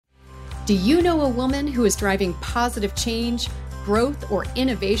Do you know a woman who is driving positive change, growth, or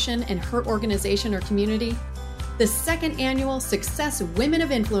innovation in her organization or community? The second annual Success Women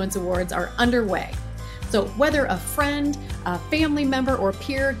of Influence Awards are underway. So whether a friend, a family member, or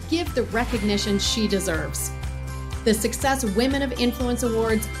peer, give the recognition she deserves. The Success Women of Influence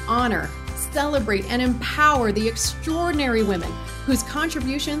Awards honor, celebrate, and empower the extraordinary women whose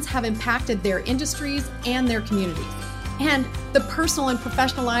contributions have impacted their industries and their communities, and the personal and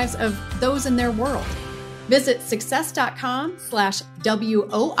professional lives of those in their world. Visit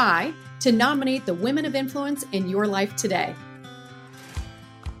success.com/WOI to nominate the women of influence in your life today.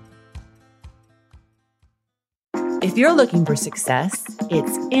 If you're looking for success,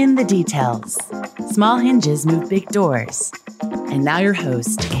 it's in the details. Small hinges move big doors. And now your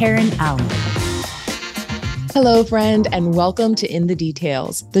host, Karen Allen. Hello, friend, and welcome to In the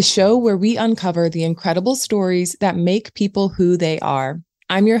Details, the show where we uncover the incredible stories that make people who they are.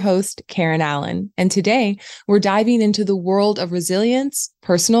 I'm your host, Karen Allen, and today we're diving into the world of resilience,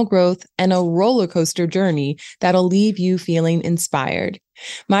 personal growth, and a roller coaster journey that'll leave you feeling inspired.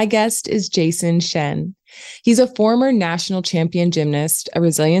 My guest is Shen. He's a former national champion gymnast, a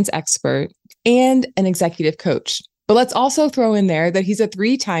resilience expert, and an executive coach. But let's also throw in there that he's a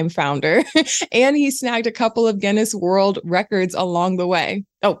 3-time founder and he snagged a couple of Guinness World Records along the way.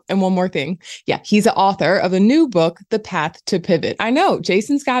 Oh, and one more thing. Yeah, he's the author of a new book, The Path to Pivot. I know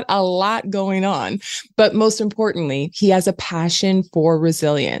Jason's got a lot going on, but most importantly, he has a passion for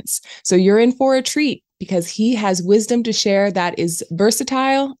resilience. So you're in for a treat because he has wisdom to share that is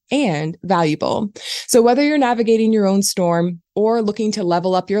versatile and valuable. So whether you're navigating your own storm or looking to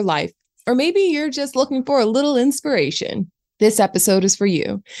level up your life, or maybe you're just looking for a little inspiration, this episode is for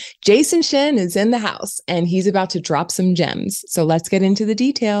you. Shen is in the house and he's about to drop some gems. So let's get into the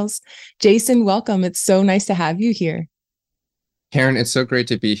details. Jason, welcome. It's so nice to have you here. Karen, it's so great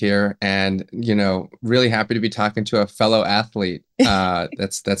to be here and, really happy to be talking to a fellow athlete.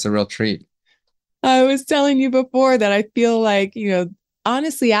 That's a real treat. I was telling you before that I feel like,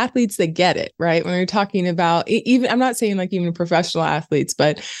 honestly, athletes that get it, right? When we're talking about even, I'm not saying like even professional athletes,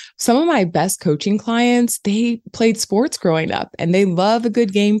 but some of my best coaching clients, they played sports growing up and they love a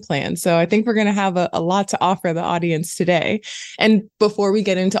good game plan. So I think we're going to have a lot to offer the audience today. And before we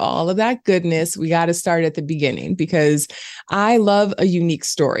get into all of that goodness, we got to start at the beginning because I love a unique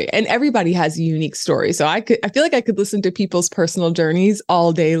story and everybody has a unique story. So I feel like I could listen to people's personal journeys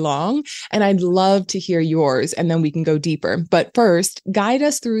all day long and I'd love to hear yours and then we can go deeper. But first, guide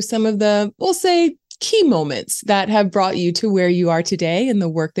us through some of the, we'll say, key moments that have brought you to where you are today and the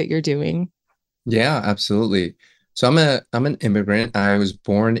work that you're doing. Yeah, absolutely. So I'm an immigrant. I was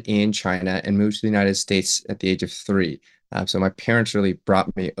born in China and moved to the United States at the age of 3. So my parents really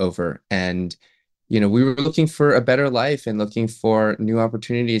brought me over, and we were looking for a better life and looking for new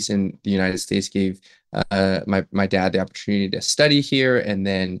opportunities. And the United States gave my dad the opportunity to study here and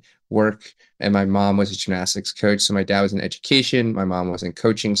then work. And my mom was a gymnastics coach. So my dad was in education. My mom was in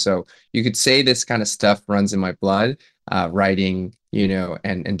coaching. So you could say this kind of stuff runs in my blood, writing,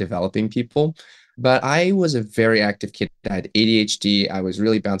 and developing people. But I was a very active kid. I had ADHD. I was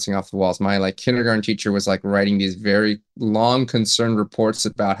really bouncing off the walls. My kindergarten teacher was writing these very long concerned reports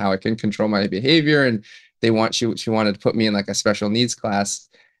about how I couldn't control my behavior. And she wanted to put me in a special needs class.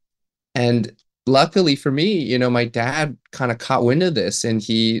 And luckily for me, my dad kind of caught wind of this and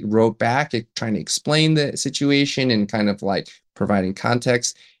he wrote back trying to explain the situation and kind of providing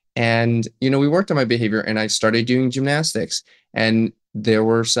context. And, we worked on my behavior and I started doing gymnastics. And there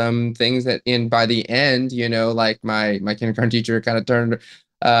were some things that by the end, my kindergarten teacher kind of turned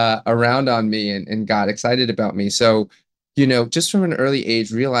around on me and got excited about me. So, just from an early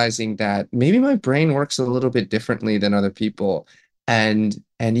age, realizing that maybe my brain works a little bit differently than other people. And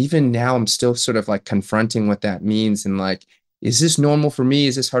even now I'm still sort of confronting what that means. And is this normal for me?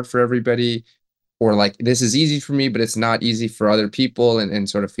 Is this hard for everybody? Or this is easy for me, but it's not easy for other people, and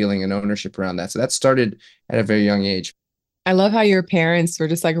sort of feeling an ownership around that. So that started at a very young age. I love how your parents were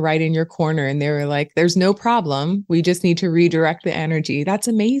just right in your corner and they were like, there's no problem. We just need to redirect the energy. That's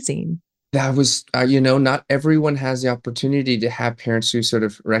amazing. That was, not everyone has the opportunity to have parents who sort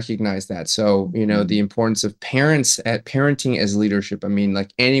of recognize that. So, the importance of parenting as leadership. I mean,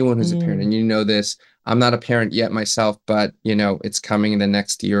 anyone who's a parent, and this, I'm not a parent yet myself, but, it's coming in the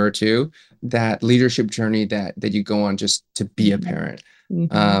next year or two, that leadership journey that you go on just to be a parent.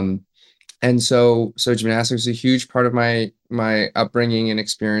 Mm-hmm. And so gymnastics was a huge part of my upbringing and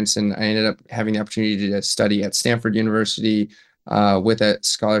experience. And I ended up having the opportunity to study at Stanford University, with a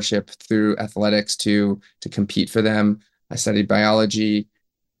scholarship through athletics to compete for them. I studied biology,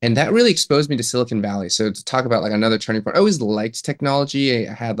 And that really exposed me to Silicon Valley. So to talk about like another turning point, I always liked technology.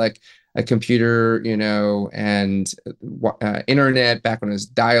 I had like a computer, and internet back when it was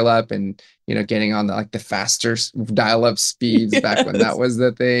dial-up, and getting on the faster dial-up speeds back when that Yes. was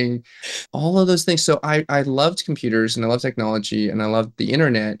the thing. All of those things. So I loved computers and I loved technology and I loved the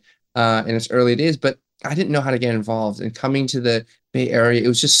internet in its early days, but I didn't know how to get involved. And coming to the Bay Area, it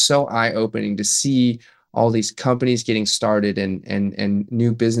was just so eye-opening to see all these companies getting started and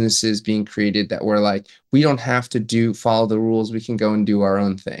new businesses being created that were like, we don't have to follow the rules. We can go and do our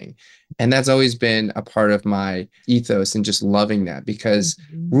own thing. And that's always been a part of my ethos and just loving that because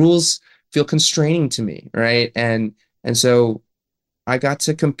Mhm. rules feel constraining to me, right? And so I got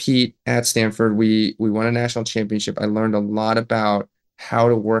to compete at Stanford. We won a national championship. I learned a lot about how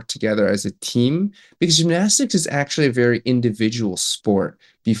to work together as a team because gymnastics is actually a very individual sport.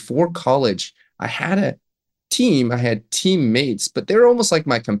 Before college, I had a team, I had teammates, but they were almost like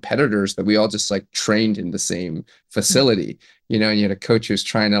my competitors that we all just like trained in the same facility, and you had a coach who's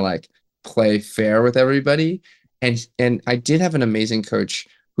trying to like play fair with everybody. And I did have an amazing coach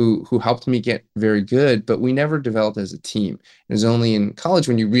who helped me get very good, but we never developed as a team. It was only in college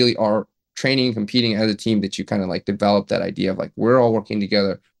when you really are training and competing as a team that you kind of like develop that idea of like we're all working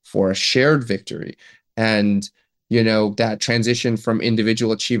together for a shared victory. And that transition from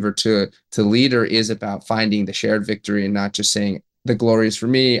individual achiever to leader is about finding the shared victory and not just saying the glory is for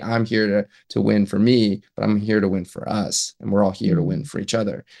me. I'm here to win for me, but I'm here to win for us, and we're all here to win Mhm. for each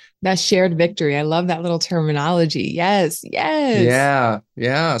other. That shared victory. I love that little terminology. Yes, yes. Yeah,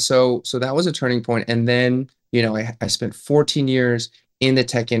 yeah. So that was a turning point. And then, I spent 14 years in the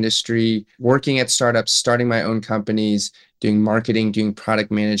tech industry, working at startups, starting my own companies, doing marketing, doing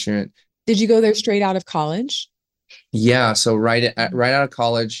product management. Did you go there straight out of college? Yeah, so right out of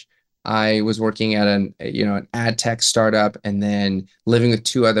college, I was working at an ad tech startup and then living with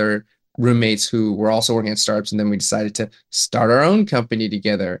two other roommates who were also working at startups, and then we decided to start our own company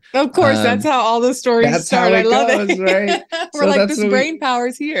together. Of course, that's Um, how all the stories that's how start. I it love goes, right? it. We're So like, that's this what brain we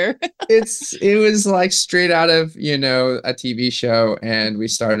power's here. it was like straight out of, a TV show, and we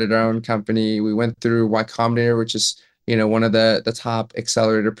started our own company. We went through Y Combinator, which is, one of the top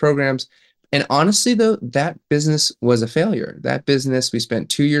accelerator programs. And honestly, though, that business was a failure. That business, we spent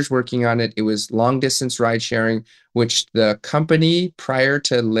 2 years working on it. It was long distance ride sharing, which the company prior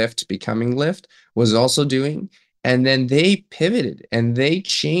to Lyft becoming Lyft was also doing. And then they pivoted and they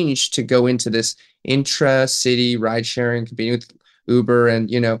changed to go into this intra-city ride sharing, competing with Uber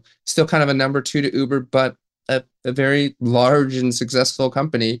and, still kind of a number two to Uber, but a very large and successful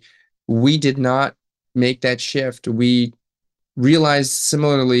company. We did not make that shift. We realized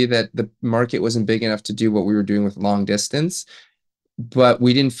similarly that the market wasn't big enough to do what we were doing with long distance, but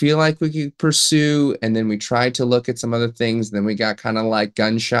we didn't feel like we could pursue. And then we tried to look at some other things. Then we got kind of like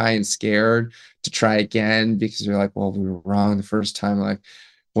gun shy and scared to try again because we are like, well, we were wrong the first time. Like,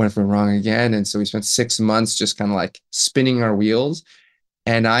 what if we're wrong again? And so we spent 6 months just kind of like spinning our wheels.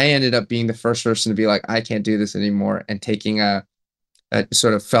 And I ended up being the first person to be like, I can't do this anymore, and taking a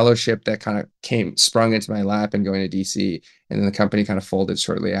sort of fellowship that kind of sprung into my lap and going to DC. And then the company kind of folded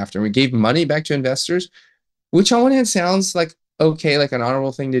shortly after. And we gave money back to investors, which on one hand sounds like okay, like an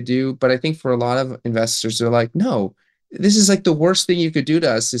honorable thing to do. But I think for a lot of investors, they're like, no, this is like the worst thing you could do to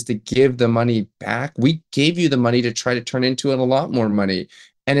us is to give the money back. We gave you the money to try to turn into it a lot more money.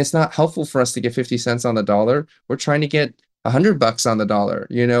 And it's not helpful for us to get 50 cents on the dollar. We're trying to get $100 on the dollar,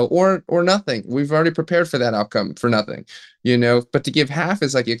 or nothing. We've already prepared for that outcome for nothing, but to give half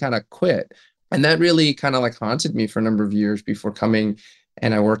is like you kind of quit. And that really kind of like haunted me for a number of years before coming.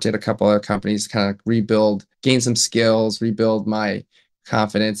 And I worked at a couple other companies to kind of rebuild, gain some skills, rebuild my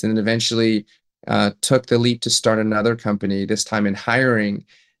confidence, and then eventually took the leap to start another company, this time in hiring.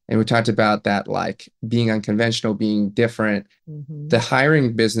 And we talked about that, like being unconventional, being different. Mhm. The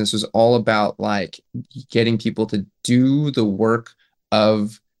hiring business was all about like getting people to do the work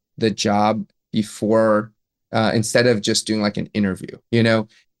of the job before, instead of just doing like an interview,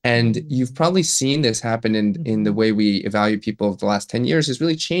 and you've Mhm. probably seen this happen in the Mhm. way we evaluate people of the last 10 years has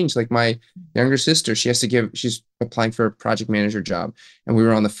really changed. Like my younger sister, she's applying for a project manager job. And we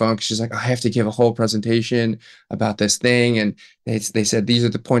were on the phone 'cause she's like, I have to give a whole presentation about this thing. And they said, these are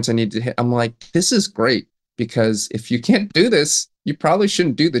the points I need to hit. I'm like, this is great because if you can't do this, you probably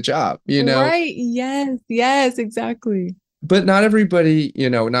shouldn't do the job. Right. Yes. Yes, exactly. But not everybody,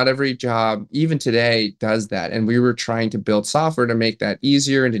 not every job, even today, does that. And we were trying to build software to make that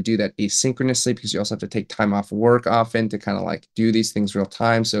easier and to do that asynchronously because you also have to take time off work often to kind of like do these things real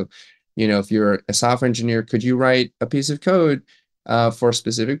time. So, if you're a software engineer, could you write a piece of code for a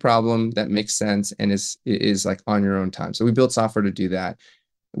specific problem that makes sense and is like on your own time? So we built software to do that.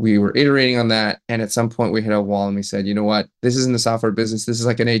 we were iterating on that. And at some point we hit a wall and we said, you know what, this isn't the software business. This is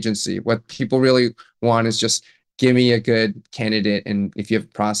like an agency. What people really want is just give me a good candidate. And if you have a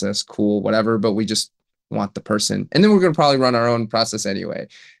process, cool, whatever, but we just want the person. And then we're going to probably run our own process anyway.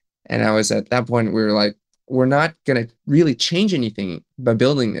 And I was at that point, we were like, we're not going to really change anything by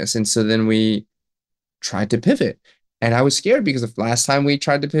building this. And so then we tried to pivot. And I was scared because the last time we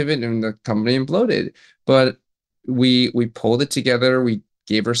tried to pivot and the company imploded. But we pulled it together. We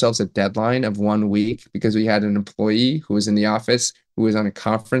gave ourselves a deadline of 1 week because we had an employee who was in the office who was on a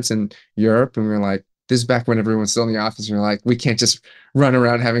conference in Europe. And we were like, this is back when everyone was still in the office. And we we're like, we can't just run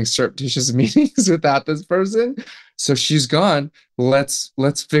around having surreptitious meetings without this person. So she's gone. Let's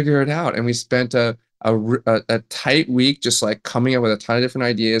figure it out. And we spent a tight week just like coming up with a ton of different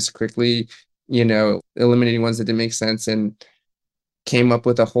ideas quickly, eliminating ones that didn't make sense, and came up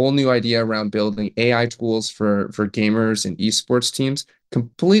with a whole new idea around building AI tools for gamers and esports teams,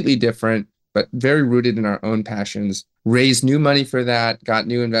 completely different, but very rooted in our own passions. Raised new money for that, got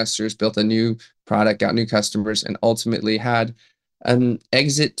new investors, built a new product, got new customers, and ultimately had an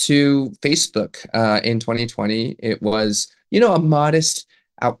exit to Facebook in 2020. It was, a modest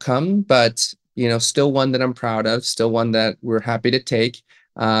outcome, but, still one that I'm proud of, still one that we're happy to take.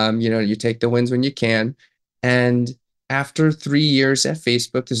 You take the wins when you can. And after 3 years at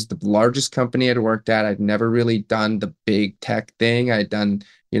Facebook, this is the largest company I'd worked at. I'd never really done the big tech thing. I'd done,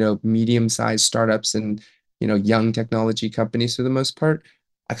 medium-sized startups and, young technology companies for the most part.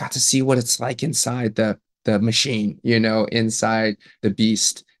 I got to see what it's like inside the machine, inside the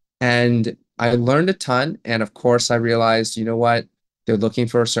beast. And I learned a ton. And of course, I realized, what? They're looking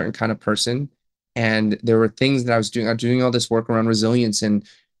for a certain kind of person. And there were things that I was doing. I'm doing all this work around resilience, and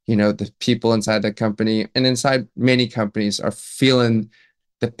the people inside the company and inside many companies are feeling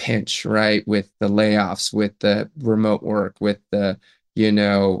the pinch, right? With the layoffs, with the remote work, with the,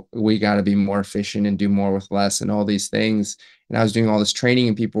 we got to be more efficient and do more with less and all these things. And I was doing all this training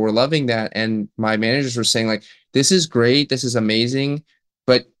and people were loving that. And my managers were saying like, this is great. This is amazing.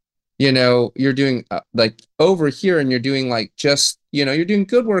 But, you're doing like over here and you're doing like just, you're doing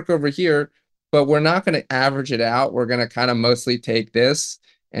good work over here, but we're not going to average it out. We're going to kind of mostly take this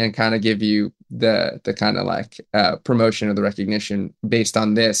and kind of give you the kind of like promotion or the recognition based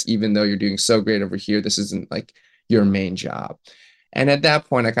on this, even though you're doing so great over here. This isn't like your main job. And at that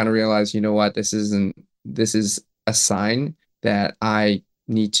point, I kind of realized, what, this is a sign that I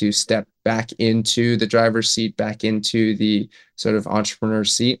need to step back into the driver's seat, back into the sort of entrepreneur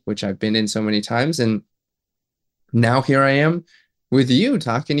seat, which I've been in so many times. And now here I am with you,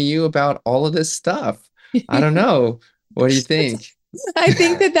 talking to you about all of this stuff. I don't know. What do you think? I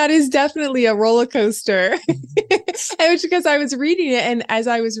think that is definitely a roller coaster. And it's because I was reading it, and as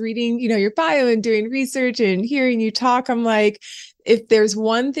I was reading, your bio and doing research and hearing you talk, I'm like, if there's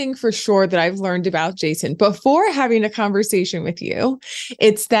one thing for sure that I've learned about Jason before having a conversation with you,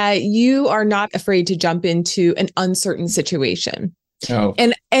 it's that you are not afraid to jump into an uncertain situation. Oh.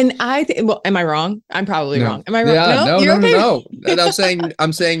 And I think, well, am I wrong? I'm probably wrong. Am I wrong? Yeah, no. Okay? And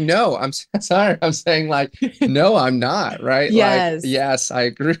I'm saying no. I'm sorry. I'm saying like, no, I'm not. Right. Yes. Like, yes, I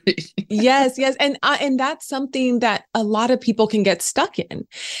agree. Yes. And that's something that a lot of people can get stuck in,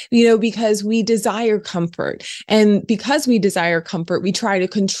 because we desire comfort. And because we desire comfort, we try to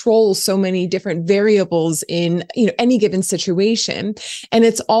control so many different variables in, any given situation. And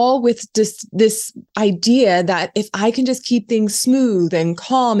it's all with just this idea that if I can just keep things smooth and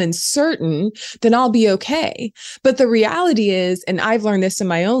calm and certain, then I'll be okay. But the reality is, and I've learned this in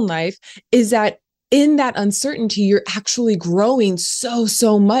my own life, is that in that uncertainty, you're actually growing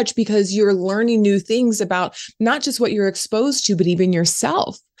so much because you're learning new things about not just what you're exposed to, but even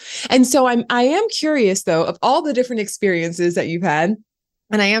yourself. And so I am curious, though, of all the different experiences that you've had.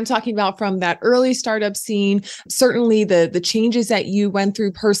 And I am talking about from that early startup scene, certainly the changes that you went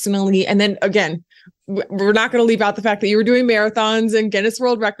through personally. And then again, we're not going to leave out the fact that you were doing marathons and Guinness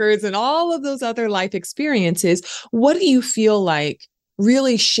World Records and all of those other life experiences. What do you feel like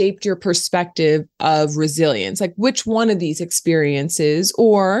really shaped your perspective of resilience? Like which one of these experiences,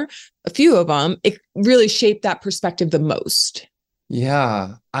 or a few of them, it really shaped that perspective the most?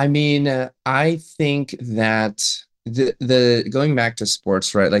 Yeah. I mean, I think that the going back to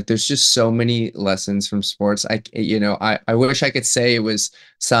sports, right? Like there's just so many lessons from sports. I wish I could say it was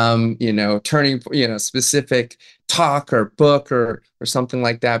some, turning, specific talk or book or something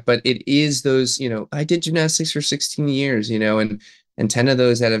like that. But it is those, I did gymnastics for 16 years, and 10 of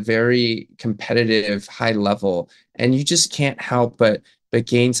those at a very competitive high level. And you just can't help but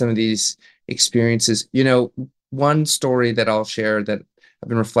gain some of these experiences. One story that I'll share that I've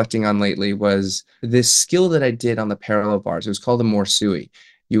been reflecting on lately was this skill that I did on the parallel bars. It was called a morsui.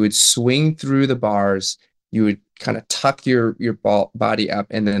 you would swing through the bars, you would kind of tuck your body up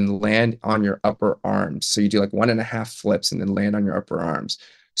and then land on your upper arms. So you do like 1.5 flips and then land on your upper arms.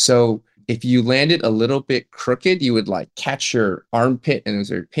 So if you landed a little bit crooked, you would like catch your armpit and it was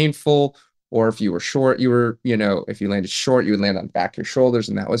very painful. Or if you were short, if you landed short, you would land on the back of your shoulders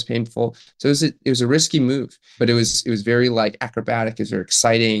and that was painful. So it was a risky move, but it was very like acrobatic. It was very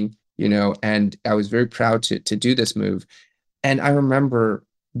exciting, and I was very proud to do this move. And I remember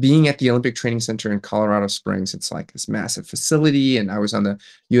being at the Olympic Training Center in Colorado Springs. It's like this massive facility, and I was on the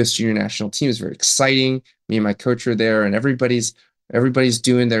U.S. junior national team. It was very exciting. Me and my coach were there, and everybody's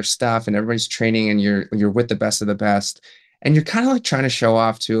doing their stuff, and everybody's training, and you're with the best of the best, and you're kind of like trying to show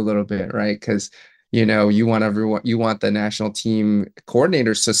off too a little bit, right? Because you want the national team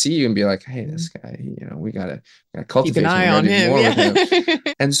coordinators to see you and be like, hey, this guy, we gotta cultivate keep an eye on him. With him.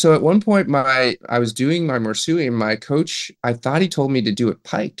 And so at one point, I was doing my Marsui, and my coach, I thought he told me to do it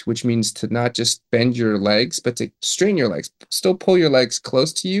piked, which means to not just bend your legs, but to strain your legs, still pull your legs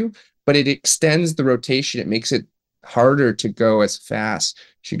close to you, but it extends the rotation. It makes it harder to go as fast.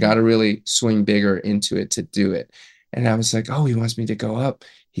 You got to really swing bigger into it to do it. And I was like, oh, he wants me to go up.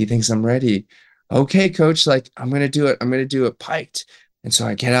 He thinks I'm ready. Okay, coach, like, I'm going to do it. I'm going to do it piked. And so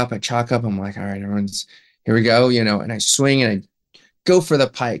I get up, I chalk up. I'm like, all right, here we go, and I swing and I go for the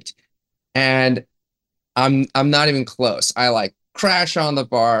piked. And I'm not even close. I like crash on the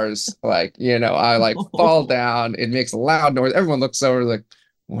bars, like, I like fall down. It makes a loud noise. Everyone looks over like,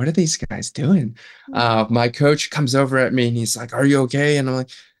 what are these guys doing? My coach comes over at me and he's like, are you okay? And I'm like,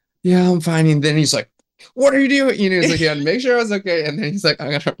 yeah, I'm fine. And then he's like, what are you doing? He's like, yeah, make sure I was okay. And then he's like, I'm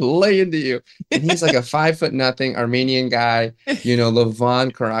gonna lay into you. And he's like a 5'0" Armenian guy,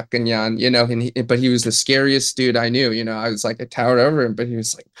 Levan Karakanyan, but he was the scariest dude I knew. I was like, I towered over him, but he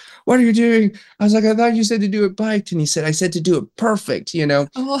was like, what are you doing? I was like, I thought you said to do it biked. And he said, I said to do it perfect.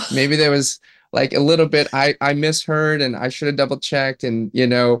 Maybe there was like a little bit I misheard and I should have double checked, and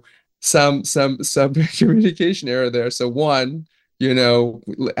some communication error there. So one,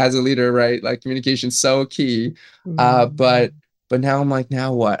 as a leader, right? Like communication's so key. But now I'm like,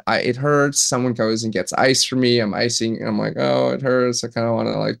 now what? It hurts. Someone goes and gets ice for me. I'm icing. And I'm like, oh, it hurts. I kind of want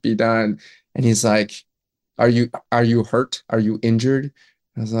to like be done. And he's like, are you hurt? Are you injured?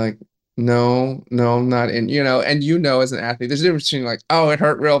 I was like, no, I'm not in, and as an athlete, there's a difference between like, oh, it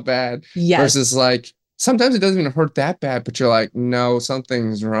hurt real bad versus like, sometimes it doesn't even hurt that bad, but you're like, no,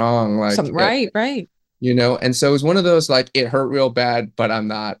 something's wrong. Like, right. And so it was one of those, like, it hurt real bad, but I'm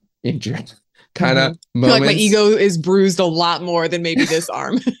not injured kind of moments. Like my ego is bruised a lot more than maybe this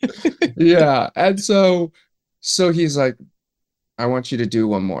arm. Yeah. And so he's like, I want you to do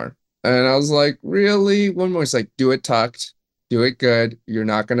one more. And I was like, really? One more? He's like, do it tucked, do it good. You're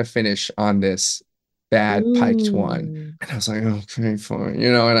not going to finish on this bad piked one. And I was like, okay, fine.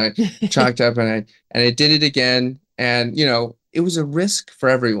 And I chalked up and I did it again. And, it was a risk for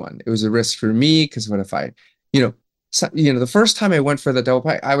everyone. It was a risk for me because what if I, the first time I went for the double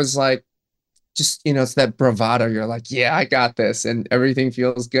pike, I was like, just, it's that bravado. You're like, yeah, I got this, and everything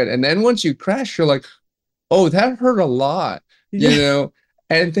feels good. And then once you crash, you're like, oh, that hurt a lot,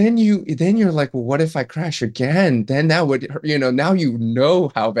 And then you're like, well, what if I crash again? Then that would hurt,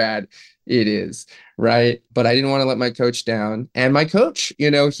 now how bad it is, right? But I didn't want to let my coach down. And my coach,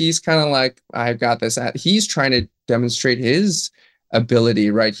 he's kind of like, I've got this. He's trying to demonstrate his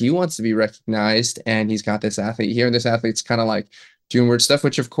ability, right? He wants to be recognized, and he's got this athlete here, and this athlete's kind of like doing weird stuff,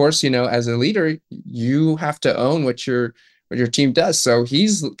 which of course, as a leader, you have to own what your team does. So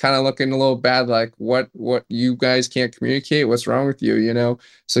he's kind of looking a little bad, like, what you guys can't communicate, what's wrong with you,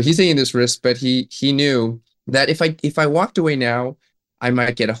 So he's taking this risk, but he knew that if I walked away now, I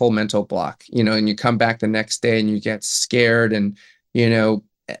might get a whole mental block, and you come back the next day and you get scared, and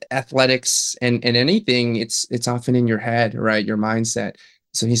athletics and anything, it's often in your head, right? Your mindset.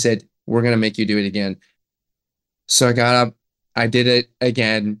 So he said, we're going to make you do it again. So I got up, I did it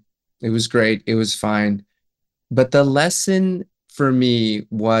again. It was great. It was fine. But the lesson for me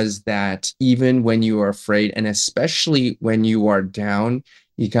was that even when you are afraid, and especially when you are down,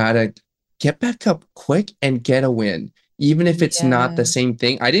 you got to get back up quick and get a win. Even if it's not the same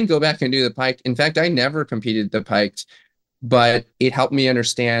thing. I didn't go back and do the pike. In fact, I never competed the piked, but it helped me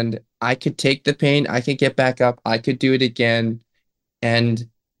understand I could take the pain. I could get back up. I could do it again. And,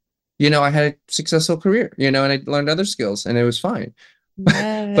 I had a successful career, and I learned other skills, and it was fine.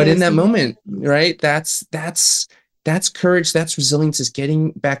 Yes, but in that moment, right, that's courage. That's resilience, is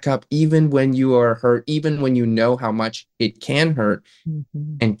getting back up even when you are hurt, even when you know how much it can hurt,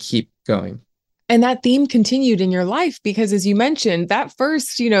 and keep going. And that theme continued in your life because, as you mentioned, that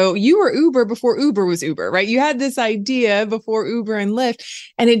first, you were Uber before Uber was Uber, right? You had this idea before Uber and Lyft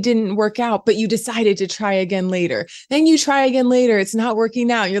and it didn't work out, but you decided to try again later. Then you try again later. It's not working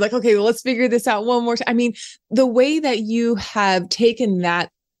out. You're like, okay, well, let's figure this out one more time. I mean, the way that you have taken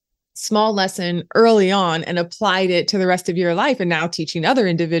that small lesson early on and applied it to the rest of your life and now teaching other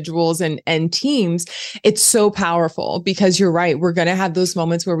individuals and teams, it's so powerful because you're right. We're going to have those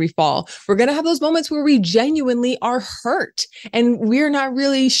moments where we fall. We're going to have those moments where we genuinely are hurt and we're not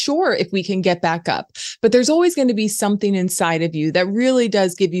really sure if we can get back up. But there's always going to be something inside of you that really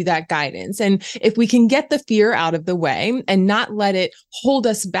does give you that guidance. And if we can get the fear out of the way and not let it hold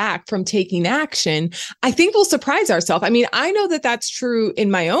us back from taking action, I think we'll surprise ourselves. I mean, I know that that's true in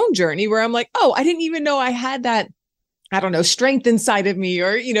my own journey where I'm like, oh, I didn't even know I had that, I don't know, strength inside of me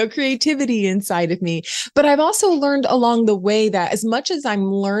or, creativity inside of me. But I've also learned along the way that as much as I'm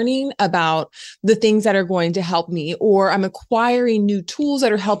learning about the things that are going to help me, or I'm acquiring new tools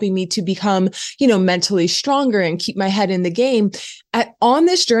that are helping me to become, mentally stronger and keep my head in the game, on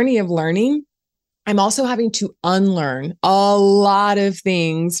this journey of learning, I'm also having to unlearn a lot of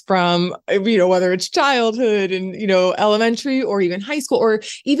things from, whether it's childhood and, elementary or even high school, or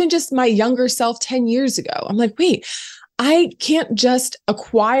even just my younger self 10 years ago. I'm like, wait, I can't just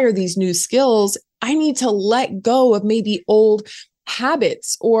acquire these new skills. I need to let go of maybe old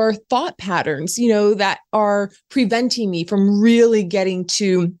habits or thought patterns, that are preventing me from really getting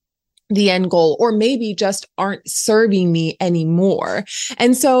to the end goal, or maybe just aren't serving me anymore.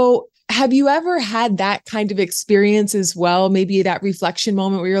 And so have you ever had that kind of experience as well? Maybe that reflection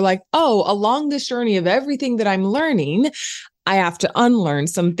moment where you're like, oh, along this journey of everything that I'm learning, I have to unlearn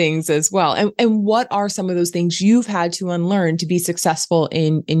some things as well. And what are some of those things you've had to unlearn to be successful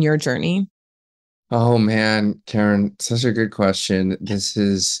in your journey? Oh man, Karen, such a good question. This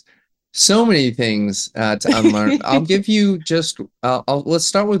is so many things to unlearn. I'll give you just let's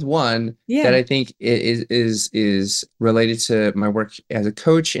start with one that I think is related to my work as a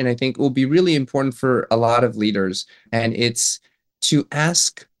coach, and I think will be really important for a lot of leaders. And it's to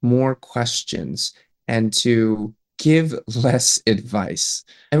ask more questions and to give less advice.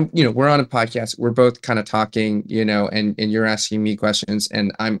 And we're on a podcast. We're both kind of talking, and you're asking me questions,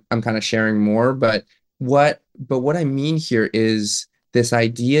 and I'm kind of sharing more. But what I mean here is this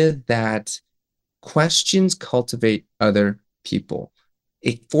idea that questions cultivate other people.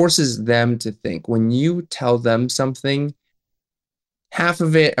 It forces them to think. When you tell them something, half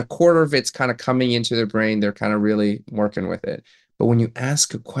of it, a quarter of it's kind of coming into their brain. They're kind of really working with it. But when you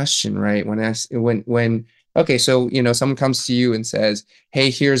ask a question, right? Okay, so someone comes to you and says, "Hey,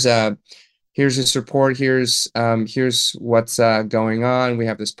 here's this report. Here's what's going on. We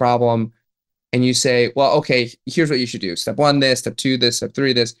have this problem." And you say, well, okay, here's what you should do. Step 1, this, step 2, this, step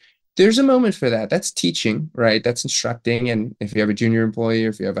 3, this. There's a moment for that. That's teaching, right? That's instructing. And if you have a junior employee, or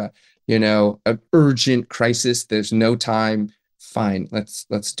if you have an urgent crisis, there's no time, fine,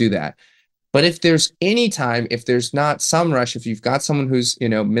 let's do that. But if there's any time, if there's not some rush, if you've got someone who's,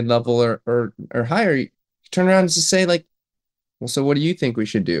 mid-level or higher, you turn around and just say like, well, so what do you think we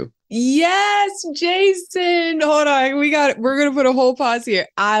should do? Yes, Jason. Hold on. We're going to put a whole pause here.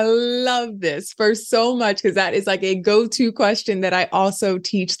 I love this for so much because that is like a go-to question that I also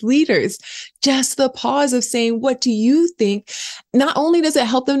teach leaders. Just the pause of saying, what do you think? Not only does it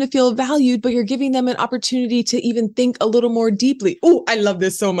help them to feel valued, but you're giving them an opportunity to even think a little more deeply. Oh, I love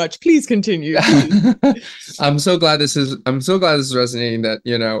this so much. Please continue. I'm so glad this is resonating, that,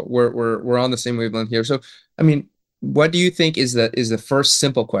 we're on the same wavelength here. So, I mean, what do you think is the first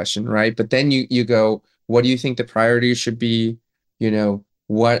simple question, right? But then you go, what do you think the priorities should be?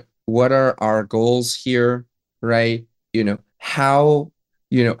 What are our goals here, right? How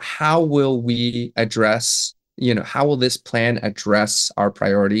will we address, how will this plan address our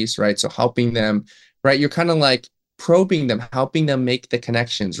priorities, right? So helping them, right? You're kind of like probing them, helping them make the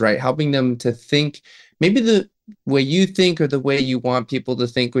connections, right? Helping them to think maybe the way you think or the way you want people to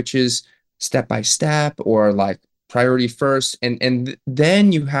think, which is step by step, or like priority first, and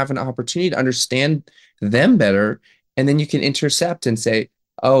then you have an opportunity to understand them better, and then you can intercept and say,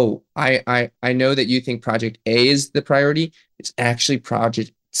 oh, I know that you think project A is the priority. It's actually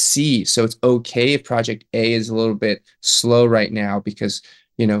project C. So it's okay if project A is a little bit slow right now because,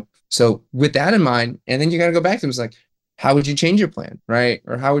 so with that in mind, and then you got to go back to them. It's like, how would you change your plan, right?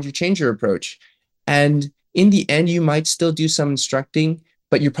 Or how would you change your approach? And in the end, you might still do some instructing,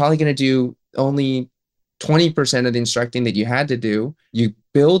 but you're probably going to do only 20% of the instructing that you had to do. You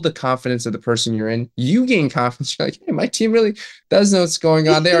build the confidence of the person you're in. You gain confidence. You're like, hey, my team really does know what's going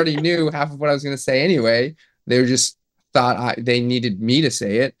on. They already knew half of what I was going to say anyway. They just thought they needed me to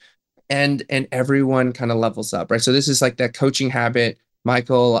say it. and everyone kind of levels up, right? So this is like that coaching habit.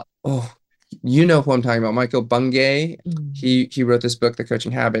 Michael, oh, you know who I'm talking about, Michael Bungay. He wrote this book, The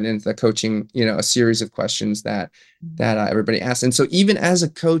Coaching Habit, and the coaching, a series of questions that everybody asks. And so even as a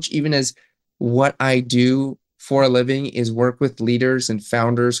coach, even as what I do for a living is work with leaders and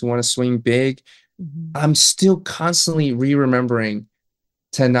founders who want to swing big, I'm still constantly remembering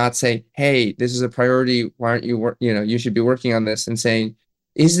to not say, hey, this is a priority. Why aren't you you should be working on this, and saying,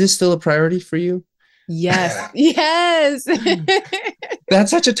 is this still a priority for you? Yes. Yes. That's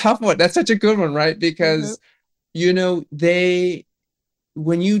such a tough one. That's such a good one, right? Because,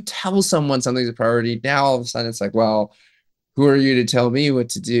 when you tell someone something's a priority, now all of a sudden it's like, well, who are you to tell me what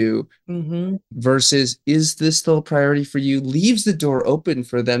to do? Versus, is this still a priority for you? Leaves the door open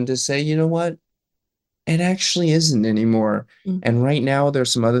for them to say, you know what? It actually isn't anymore. And right now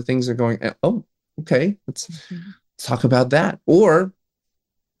there's some other things that are going, oh, okay, let's talk about that. Or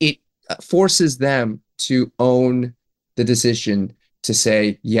it forces them to own the decision to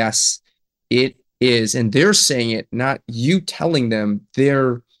say, yes, it is. And they're saying it, not you telling them.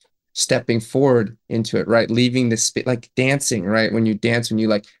 They're stepping forward into it, right? Leaving the space, like dancing, right? When you dance, when you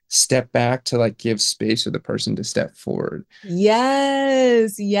like step back to like give space for the person to step forward.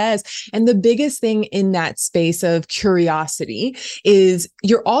 Yes, yes. And the biggest thing in that space of curiosity is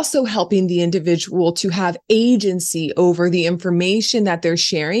you're also helping the individual to have agency over the information that they're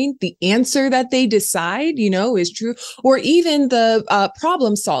sharing, the answer that they decide, is true, or even the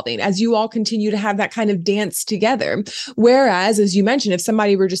problem solving as you all continue to have that kind of dance together. Whereas, as you mentioned, if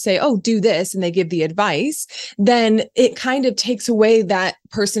somebody were to say, oh, do this, and they give the advice, then it kind of takes away that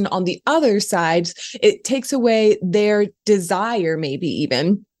person on the other side. It takes away their desire, maybe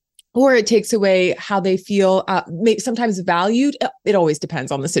even, or it takes away how they feel, sometimes valued. It always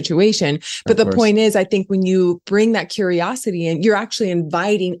depends on the situation. But the point is, I think when you bring that curiosity in, you're actually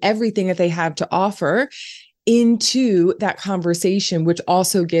inviting everything that they have to offer into that conversation, which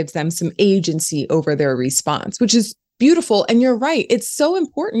also gives them some agency over their response, which is beautiful. And you're right. It's so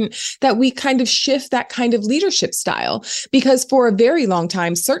important that we kind of shift that kind of leadership style, because for a very long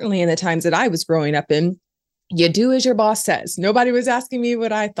time, certainly in the times that I was growing up in, you do as your boss says. Nobody was asking me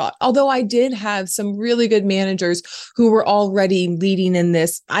what I thought. Although I did have some really good managers who were already leading in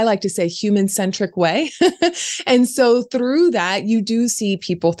this, I like to say, human-centric way. And so through that, you do see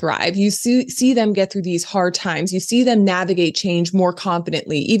people thrive. You see them get through these hard times. You see them navigate change more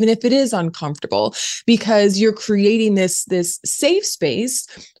confidently, even if it is uncomfortable, because you're creating this safe space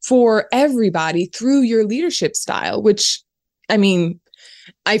for everybody through your leadership style, which, I mean,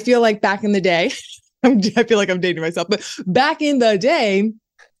 I feel like back in the day, I feel like I'm dating myself, but back in the day,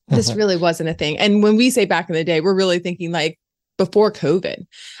 this really wasn't a thing. And when we say back in the day, we're really thinking like before COVID.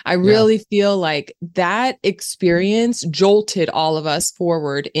 I really feel like that experience jolted all of us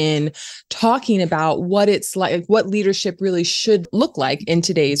forward in talking about what it's like, what leadership really should look like in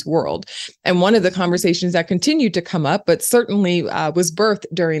today's world. And one of the conversations that continued to come up, but certainly was birthed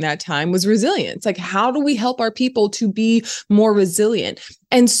during that time, was resilience. Like, how do we help our people to be more resilient?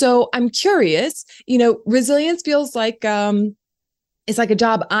 And so I'm curious, resilience feels like, it's like a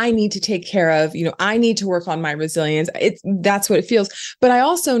job I need to take care of. I need to work on my resilience. That's what it feels. But I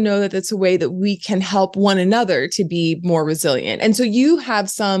also know that it's a way that we can help one another to be more resilient. And so you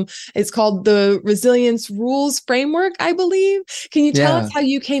have it's called the Resilience Rules Framework, I believe. Can you tell us how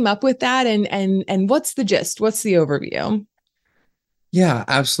you came up with that, and what's the gist? What's the overview? Yeah,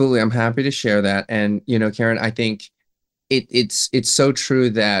 absolutely. I'm happy to share that. And, Karen, I think it's so true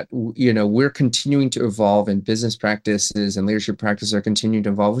that, we're continuing to evolve, and business practices and leadership practices are continuing to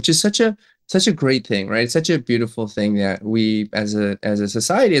evolve, which is such a great thing, right? It's such a beautiful thing that we as a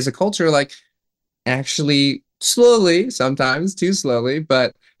society, as a culture, like actually slowly, sometimes too slowly,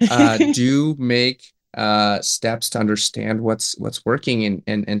 but do make steps to understand what's working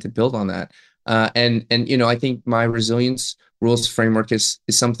and to build on that. And I think my resilience rules framework is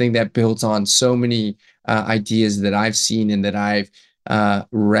something that builds on so many ideas that I've seen and that I've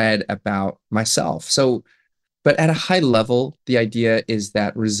read about myself. So, but at a high level, the idea is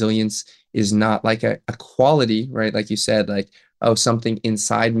that resilience is not like a quality, right? Like you said, like, oh, something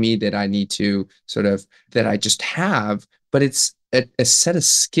inside me that I need to that I just have, but it's a set of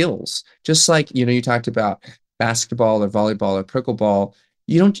skills. Just like, you talked about basketball or volleyball or pickleball.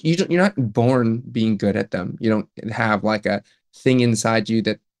 You're not born being good at them. You don't have like a thing inside you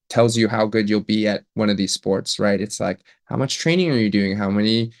that tells you how good you'll be at one of these sports, right? It's like, how much training are you doing? How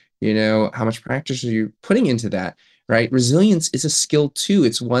much practice are you putting into that, right? Resilience is a skill too.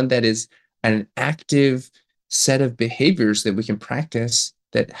 It's one that is an active set of behaviors that we can practice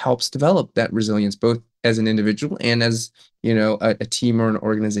that helps develop that resilience, both as an individual and as, a team or an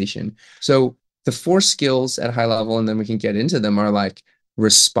organization. So the 4 skills at a high level, and then we can get into them, are like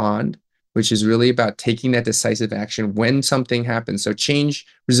respond, which is really about taking that decisive action when something happens. So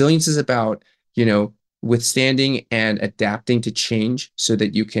resilience is about, withstanding and adapting to change so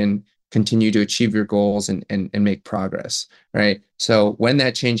that you can continue to achieve your goals and make progress, right? So when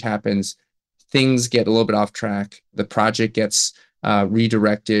that change happens, things get a little bit off track, the project gets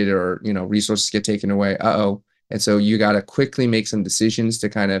redirected, or, resources get taken away. And so you got to quickly make some decisions to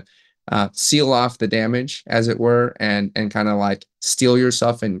kind of seal off the damage, as it were, and kind of like steel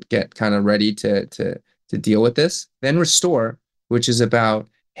yourself and get kind of ready to deal with this. Then restore, which is about,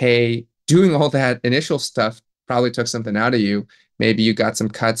 hey, doing all that initial stuff probably took something out of you. Maybe you got some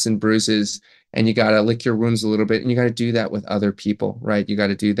cuts and bruises, and you got to lick your wounds a little bit, and you got to do that with other people, right? You got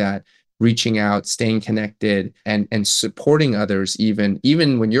to do that, reaching out, staying connected, and supporting others.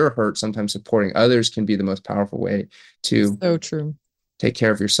 Even when you're hurt, sometimes supporting others can be the most powerful way to so true. Take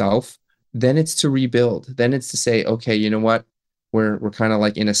care of yourself. Then it's to rebuild. Then it's to say, okay, you know what? We're kind of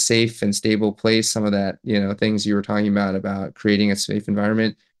like in a safe and stable place. Some of that, things you were talking about creating a safe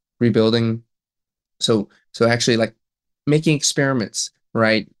environment, rebuilding. So actually, like, making experiments,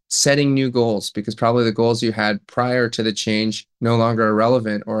 right? Setting new goals, because probably the goals you had prior to the change no longer are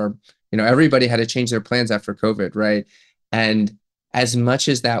relevant, or, everybody had to change their plans after COVID, right? And as much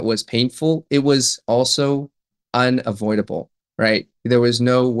as that was painful, it was also unavoidable, right? There was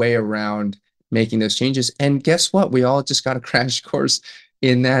no way around making those changes. And guess what? We all just got a crash course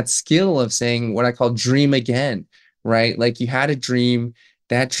in that skill of saying what I call dream again, right? Like, you had a dream,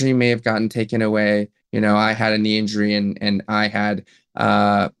 that dream may have gotten taken away. I had a knee injury, and I had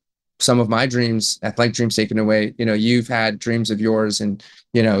some of my dreams, athletic dreams, taken away. You've had dreams of yours and,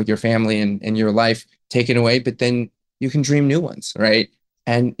 your family and your life taken away, but then you can dream new ones, right?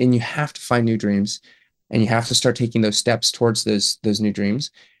 And you have to find new dreams, and you have to start taking those steps towards those new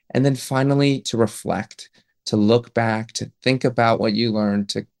dreams. And then finally, to reflect, to look back, to think about what you learned,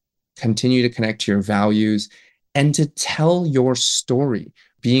 to continue to connect to your values, and to tell your story.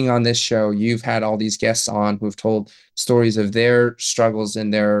 Being on this show, you've had all these guests on who've told stories of their struggles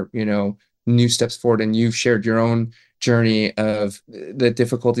and their, new steps forward. And you've shared your own journey of the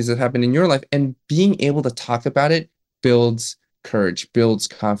difficulties that happened in your life. And being able to talk about it builds courage, builds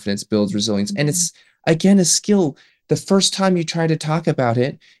confidence, builds resilience. And it's, again, a skill. The first time you try to talk about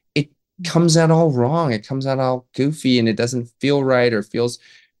it, it comes out all wrong. It comes out all goofy, and it doesn't feel right, or feels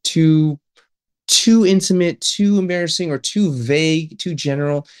too intimate, too embarrassing, or too vague, too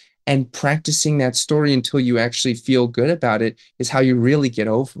general. And practicing that story until you actually feel good about it is how you really get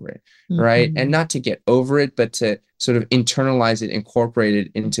over it, right? Mm-hmm. And not to get over it, but to sort of internalize it, incorporate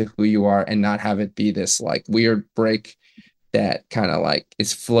it into who you are, and not have it be this like weird break that kind of like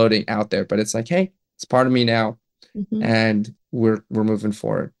is floating out there. But it's like, hey, it's part of me now, and we're moving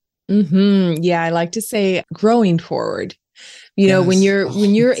forward. Mm-hmm. Yeah, I like to say growing forward. Yes. When you're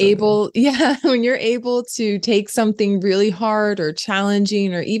so able, when you're able to take something really hard or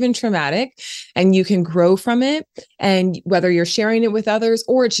challenging or even traumatic, and you can grow from it, and whether you're sharing it with others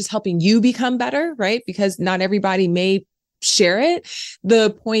or it's just helping you become better, right? Because not everybody may share it.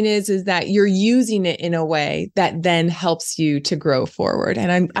 The point is that you're using it in a way that then helps you to grow forward.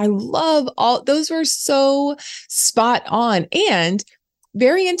 And I love all those were so spot on and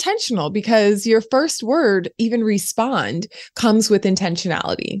very intentional, because your first word, even respond, comes with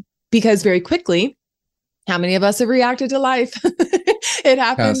intentionality. Because very quickly, how many of us have reacted to life? It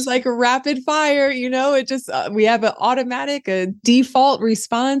happens like a rapid fire, it just, we have an automatic, a default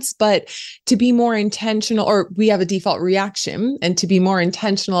response, but to be more intentional, or we have a default reaction, and to be more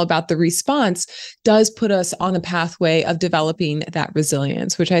intentional about the response does put us on a pathway of developing that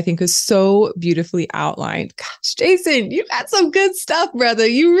resilience, which I think is so beautifully outlined. Gosh, Jason, you've got some good stuff, brother.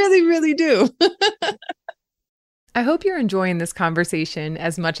 You really, really do. I hope you're enjoying this conversation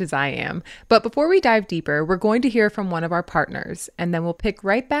as much as I am. But before we dive deeper, we're going to hear from one of our partners, and then we'll pick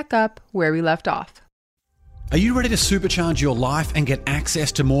right back up where we left off. Are you ready to supercharge your life and get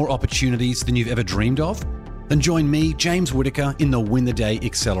access to more opportunities than you've ever dreamed of? Then join me, James Whitaker, in the Win the Day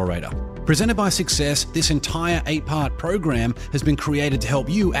Accelerator. Presented by Success, this entire 8-part program has been created to help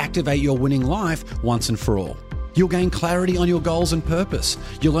you activate your winning life once and for all. You'll gain clarity on your goals and purpose.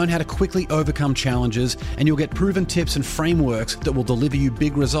 You'll learn how to quickly overcome challenges, and you'll get proven tips and frameworks that will deliver you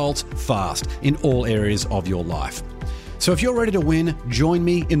big results fast in all areas of your life. So if you're ready to win, join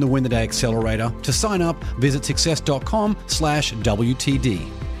me in the Win the Day Accelerator. To sign up, visit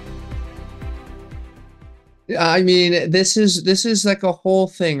success.com/WTD. I mean, this is like a whole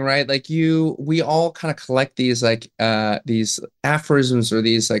thing, right? Like we all kind of collect these aphorisms or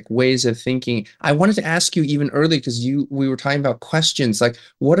these like ways of thinking. I wanted to ask you even early because we were talking about questions. Like,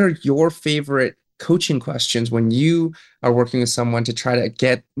 what are your favorite coaching questions when you are working with someone to try to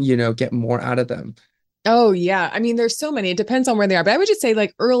get more out of them? Oh, yeah. I mean, there's so many. It depends on where they are. But I would just say,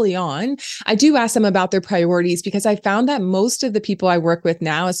 like, early on, I do ask them about their priorities because I found that most of the people I work with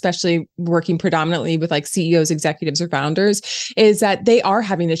now, especially working predominantly with like CEOs, executives, or founders, is that they are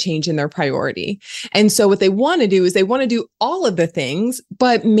having a change in their priority. And so what they want to do is they want to do all of the things,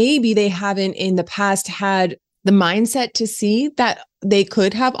 but maybe they haven't in the past had the mindset to see that they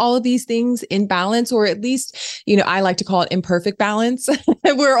could have all of these things in balance, or at least, I like to call it imperfect balance.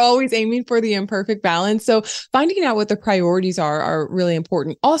 We're always aiming for the imperfect balance. So finding out what the priorities are really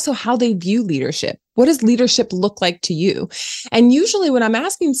important. Also, how they view leadership. What does leadership look like to you? And usually when I'm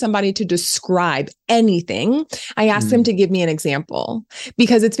asking somebody to describe anything, I ask them to give me an example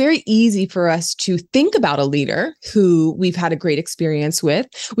because it's very easy for us to think about a leader who we've had a great experience with.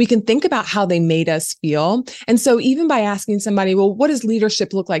 We can think about how they made us feel. And so even by asking somebody, well, what does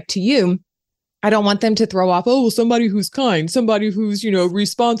leadership look like to you? I don't want them to throw off, oh, well, somebody who's kind, somebody who's,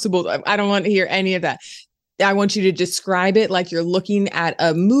 responsible. I don't want to hear any of that. I want you to describe it like you're looking at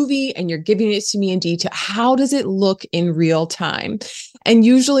a movie and you're giving it to me in detail. How does it look in real time? And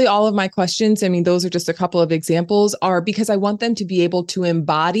usually all of my questions, I mean, those are just a couple of examples, are because I want them to be able to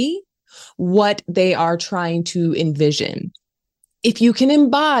embody what they are trying to envision. If you can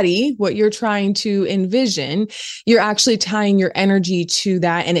embody what you're trying to envision, you're actually tying your energy to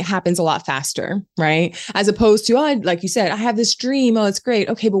that, and it happens a lot faster, right? As opposed to, oh, like you said, I have this dream. Oh, it's great.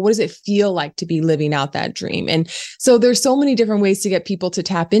 Okay, but what does it feel like to be living out that dream? And so there's so many different ways to get people to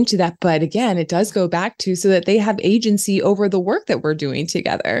tap into that. But again, it does go back to so that they have agency over the work that we're doing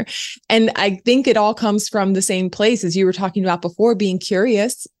together. And I think it all comes from the same place as you were talking about before, being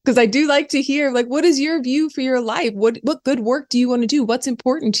curious. Because I do like to hear, like, what is your view for your life? What good work do you want to do? What's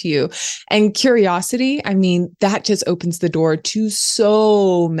important to you? And curiosity, I mean, that just opens the door to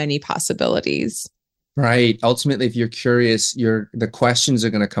so many possibilities. Right. Ultimately, if you're curious, the questions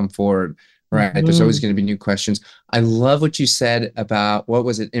are going to come forward, right? There's always going to be new questions. I love what you said about, what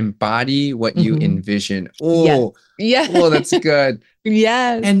was it? Embody what you envision. Oh, yeah. Oh, that's good.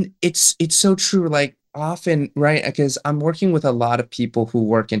 Yes. And it's so true. Like, often, right? Because I'm working with a lot of people who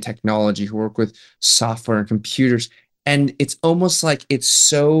work in technology, who work with software and computers. And it's almost like it's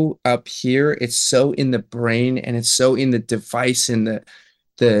so up here, it's so in the brain, and it's so in the device and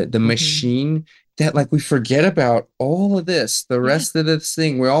the machine, that like we forget about all of this, the rest of this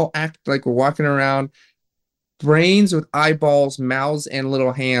thing. We all act like we're walking around brains with eyeballs, mouths, and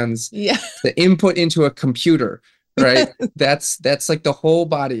little hands. Yeah. The input into a computer, right? That's like the whole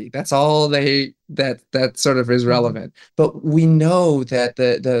body. That's all that sort of is relevant. But we know that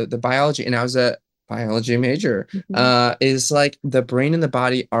the biology, and I was a biology major, is like the brain and the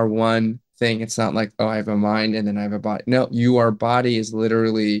body are one thing. It's not like, oh, I have a mind and then I have a body. No, your body is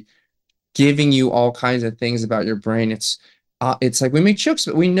literally giving you all kinds of things about your brain. It's like we make jokes,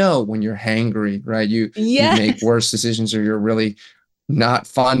 but we know when you're hangry, right? You make worse decisions, or you're really not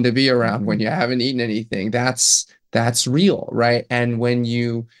fun to be around when you haven't eaten anything. That's real, right? And when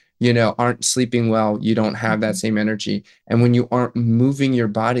you aren't sleeping well, you don't have that same energy. And when you aren't moving your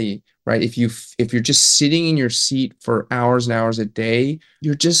body, right? If you're just sitting in your seat for hours and hours a day,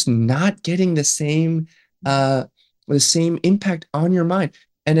 you're just not getting the same impact on your mind.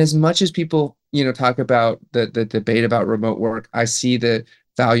 And as much as people, talk about the debate about remote work, I see the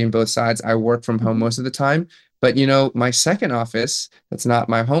value in both sides. I work from home most of the time, but my second office, that's not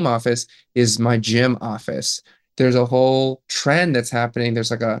my home office, is my gym office. There's a whole trend that's happening. There's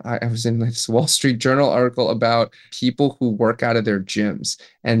like I was in this Wall Street Journal article about people who work out of their gyms,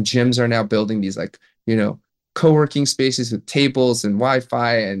 and gyms are now building these like, co-working spaces with tables and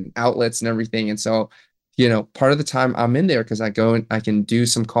Wi-Fi and outlets and everything. And so, part of the time I'm in there because I go and I can do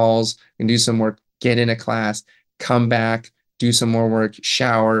some calls and do some work, get in a class, come back, do some more work,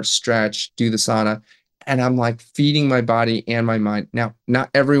 shower, stretch, do the sauna. And I'm like feeding my body and my mind. Now, not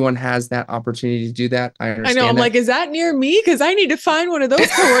everyone has that opportunity to do that. I understand. I know. I'm that. like, is that near me? Because I need to find one of those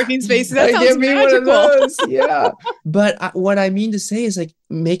co-working spaces. That sounds Give me magical. one of those. Yeah. But what I mean to say is, like,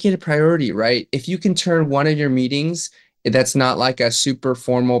 make it a priority, right? If you can turn one of your meetings that's not like a super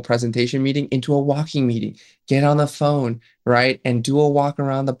formal presentation meeting into a walking meeting, get on the phone, right? And do a walk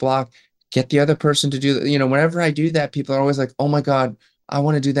around the block. Get the other person to do that. Whenever I do that, people are always like, oh my God, I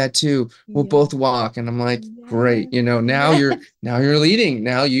want to do that too. We'll both walk. And I'm like, great. Now you're leading.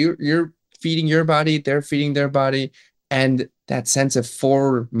 Now you're feeding your body. They're feeding their body. And that sense of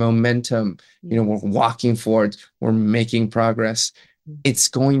forward momentum, we're walking forward, we're making progress. It's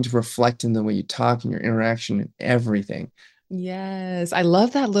going to reflect in the way you talk and your interaction and everything. Yes, I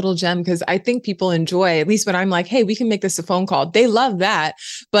love that little gem because I think people enjoy, at least when I'm like, hey, we can make this a phone call. They love that.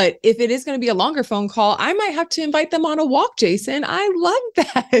 But if it is going to be a longer phone call, I might have to invite them on a walk, Jason. I love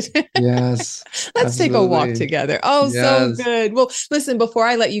that. Yes. Let's take a walk Absolutely. together. Oh, so Yes. good. Well, listen, before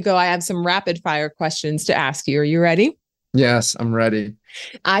I let you go, I have some rapid fire questions to ask you. Are you ready? Yes, I'm ready.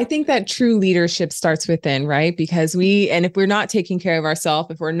 I think that true leadership starts within, right? Because and if we're not taking care of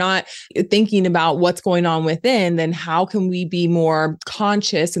ourselves, if we're not thinking about what's going on within, then how can we be more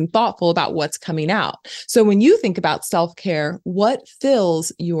conscious and thoughtful about what's coming out? So when you think about self-care, what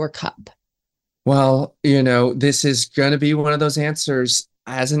fills your cup? Well, this is going to be one of those answers.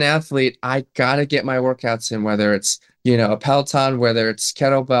 As an athlete, I got to get my workouts in, whether it's, a Peloton, whether it's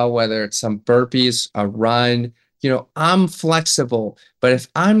kettlebell, whether it's some burpees, a run. I'm flexible, but if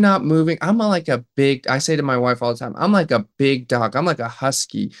I'm not moving, I say to my wife all the time, I'm like a big dog. I'm like a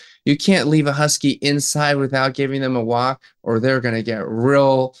husky. You can't leave a husky inside without giving them a walk, or they're going to get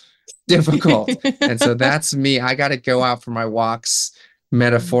real difficult. And so that's me. I got to go out for my walks,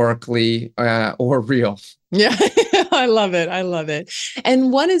 metaphorically, or real. Yeah, I love it. I love it.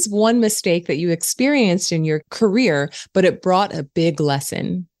 And what is one mistake that you experienced in your career, but it brought a big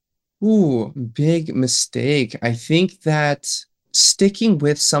lesson? Ooh, big mistake. I think that sticking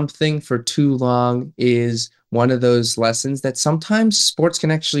with something for too long is one of those lessons that sometimes sports can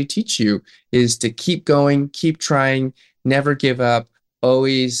actually teach you, is to keep going, keep trying, never give up,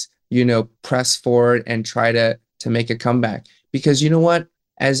 always, press forward and try to make a comeback. Because you know what?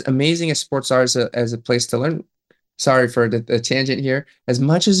 As amazing as sports are as a place to learn, sorry for the tangent here, as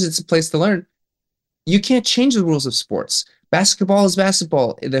much as it's a place to learn, you can't change the rules of sports. Basketball is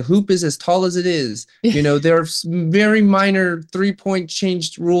basketball. The hoop is as tall as it is. There are very minor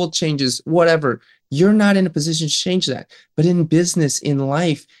 3-point rule changes, whatever. You're not in a position to change that. But in business, in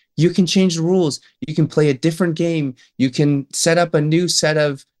life, you can change the rules. You can play a different game. You can set up a new set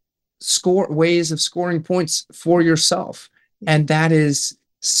of ways of scoring points for yourself. And that is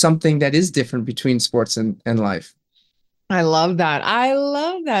something that is different between sports and life. I love that. I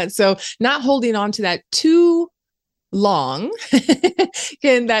love that. So not holding on to that too long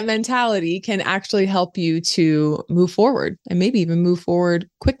that mentality can actually help you to move forward and maybe even move forward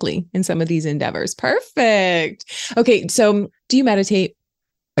quickly in some of these endeavors. Perfect. Okay. So do you meditate?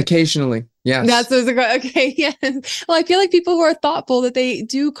 Occasionally. Yes. That's okay. Yes. Well, I feel like people who are thoughtful, that they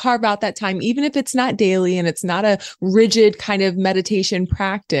do carve out that time, even if it's not daily and it's not a rigid kind of meditation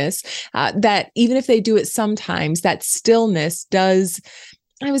practice, that even if they do it sometimes, that stillness does,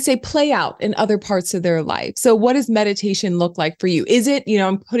 I would say, play out in other parts of their life. So what does meditation look like for you? Is it,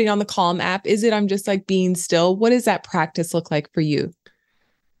 I'm putting on the Calm app? Is it I'm just like being still? What does that practice look like for you?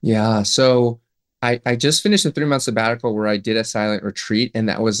 Yeah. So I just finished a 3-month sabbatical where I did a silent retreat, and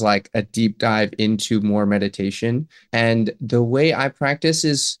that was like a deep dive into more meditation. And the way I practice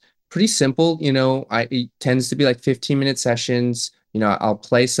is pretty simple. It tends to be like 15-minute sessions. I'll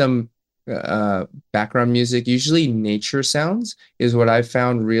play some background music. Usually nature sounds is what I've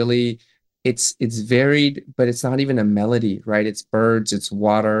found. Really, it's varied, but it's not even a melody, right? It's birds, it's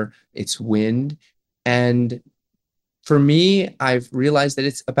water, it's wind. And for me, I've realized that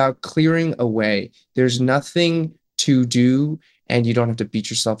it's about clearing away. There's nothing to do, and you don't have to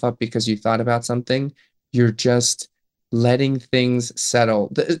beat yourself up because you thought about something. You're just letting things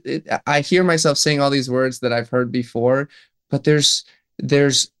settle. I hear myself saying all these words that I've heard before, but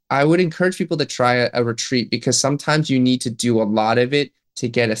I would encourage people to try a retreat, because sometimes you need to do a lot of it to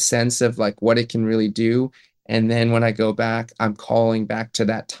get a sense of like what it can really do. And then when I go back, I'm calling back to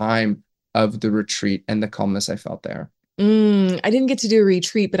that time of the retreat and the calmness I felt there. I didn't get to do a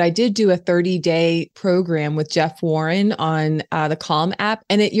retreat, but I did do a 30-day program with Jeff Warren on the Calm app.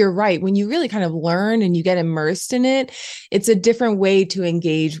 And you're right. When you really kind of learn and you get immersed in it, it's a different way to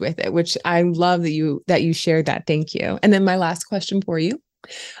engage with it, which I love that you shared that. Thank you. And then my last question for you.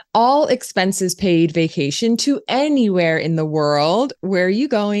 All expenses paid vacation to anywhere in the world. Where are you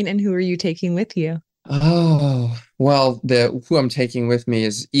going and who are you taking with you? Oh, well, who I'm taking with me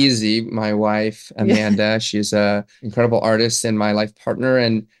is easy. My wife, Amanda. Yeah. She's an incredible artist and my life partner.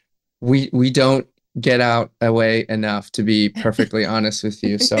 And we don't get out away enough, to be perfectly honest with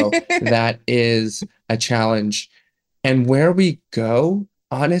you. So that is a challenge. And where we go,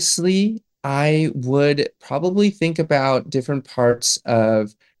 honestly, I would probably think about different parts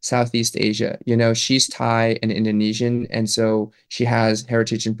of Southeast Asia. She's Thai and Indonesian, and so she has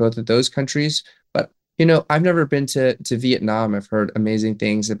heritage in both of those countries. But, I've never been to Vietnam. I've heard amazing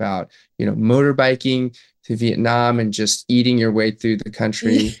things about, motorbiking to Vietnam and just eating your way through the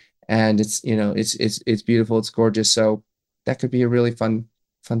country. And it's beautiful. It's gorgeous. So that could be a really fun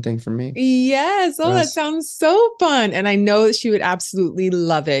thing for me. Yes. Oh, that sounds so fun. And I know that she would absolutely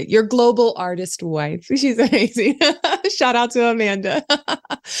love it. Your global artist wife. She's amazing. Shout out to Amanda.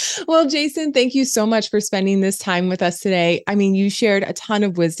 Well, Jason, thank you so much for spending this time with us today. I mean, you shared a ton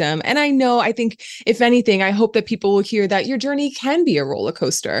of wisdom. And I think if anything, I hope that people will hear that your journey can be a roller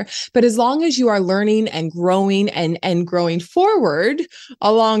coaster. But as long as you are learning and growing and growing forward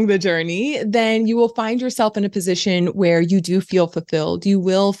along the journey, then you will find yourself in a position where you do feel fulfilled. You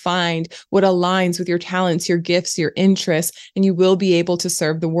will find what aligns with your talents, your gifts, your interests, and you will be able to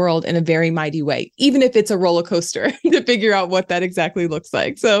serve the world in a very mighty way, even if it's a roller coaster, to figure out what that exactly looks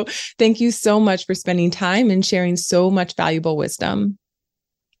like. So thank you so much for spending time and sharing so much valuable wisdom.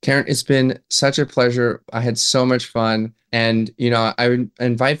 Karen, it's been such a pleasure. I had so much fun. And, I would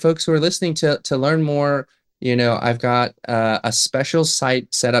invite folks who are listening to learn more. I've got a special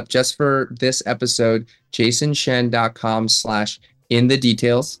site set up just for this episode,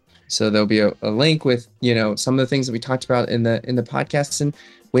 jasonshen.com/in-the-details. So there'll be a link with, some of the things that we talked about in the podcast and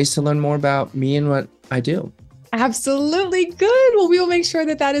ways to learn more about me and what I do. Absolutely. Good. Well, we will make sure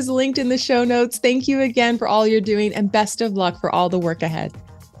that is linked in the show notes. Thank you again for all you're doing and best of luck for all the work ahead.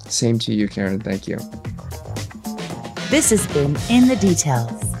 Same to you, Karen. Thank you. This has been In the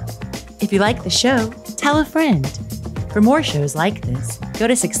Details. If you like the show, tell a friend. For more shows like this, go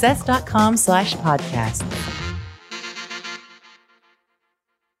to success.com/podcast.